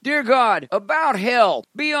Dear God, about hell.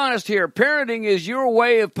 Be honest here. Parenting is your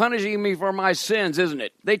way of punishing me for my sins, isn't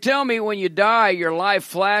it? They tell me when you die, your life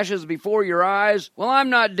flashes before your eyes. Well, I'm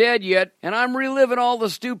not dead yet, and I'm reliving all the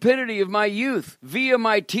stupidity of my youth via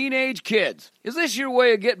my teenage kids. Is this your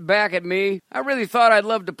way of getting back at me? I really thought I'd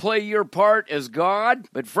love to play your part as God,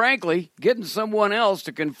 but frankly, getting someone else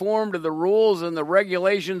to conform to the rules and the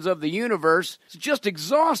regulations of the universe is just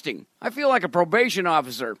exhausting. I feel like a probation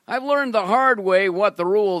officer. I've learned the hard way what the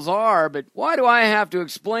rules are, but why do I have to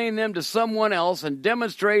explain them to someone else and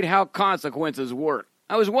demonstrate how consequences work?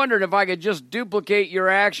 I was wondering if I could just duplicate your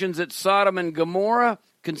actions at Sodom and Gomorrah,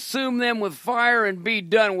 consume them with fire, and be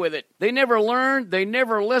done with it. They never learn, they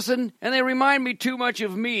never listen, and they remind me too much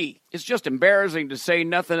of me. It's just embarrassing to say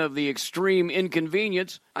nothing of the extreme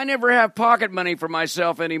inconvenience. I never have pocket money for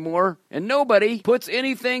myself anymore, and nobody puts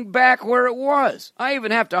anything back where it was. I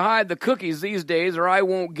even have to hide the cookies these days or I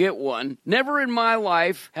won't get one. Never in my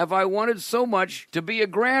life have I wanted so much to be a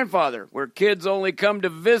grandfather where kids only come to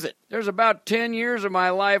visit. There's about 10 years of my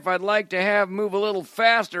life I'd like to have move a little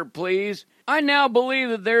faster, please. I now believe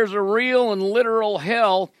that there's a real and literal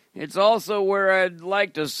hell. It's also where I'd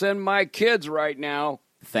like to send my kids right now.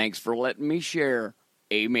 Thanks for letting me share.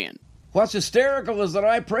 Amen. What's hysterical is that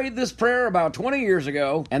I prayed this prayer about 20 years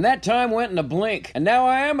ago, and that time went in a blink. And now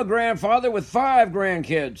I am a grandfather with 5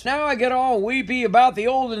 grandkids. Now I get all weepy about the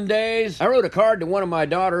olden days. I wrote a card to one of my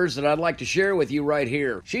daughters that I'd like to share with you right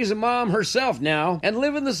here. She's a mom herself now, and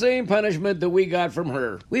living the same punishment that we got from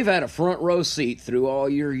her. We've had a front row seat through all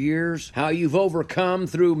your years, how you've overcome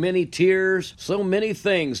through many tears, so many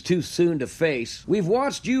things too soon to face. We've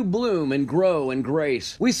watched you bloom and grow in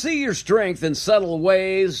grace. We see your strength in subtle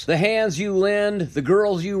ways, the hands you lend, the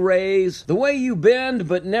girls you raise, the way you bend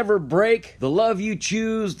but never break, the love you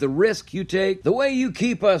choose, the risk you take, the way you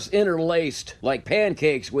keep us interlaced like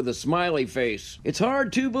pancakes with a smiley face. It's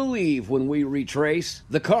hard to believe when we retrace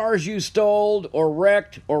the cars you stole or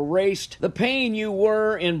wrecked or raced, the pain you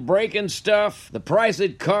were in breaking stuff, the price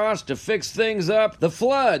it cost to fix things up, the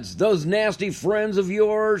floods, those nasty friends of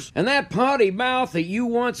yours, and that potty mouth that you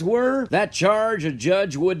once were, that charge a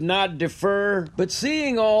judge would not defer. But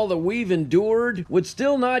seeing all the we've endured would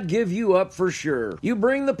still not give you up for sure. You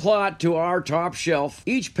bring the plot to our top shelf,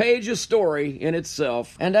 each page a story in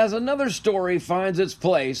itself, and as another story finds its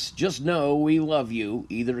place, just know we love you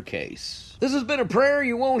either case. This has been a prayer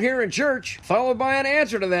you won't hear in church, followed by an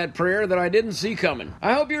answer to that prayer that I didn't see coming.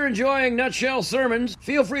 I hope you're enjoying Nutshell Sermons.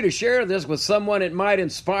 Feel free to share this with someone it might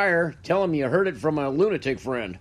inspire. Tell them you heard it from a lunatic friend.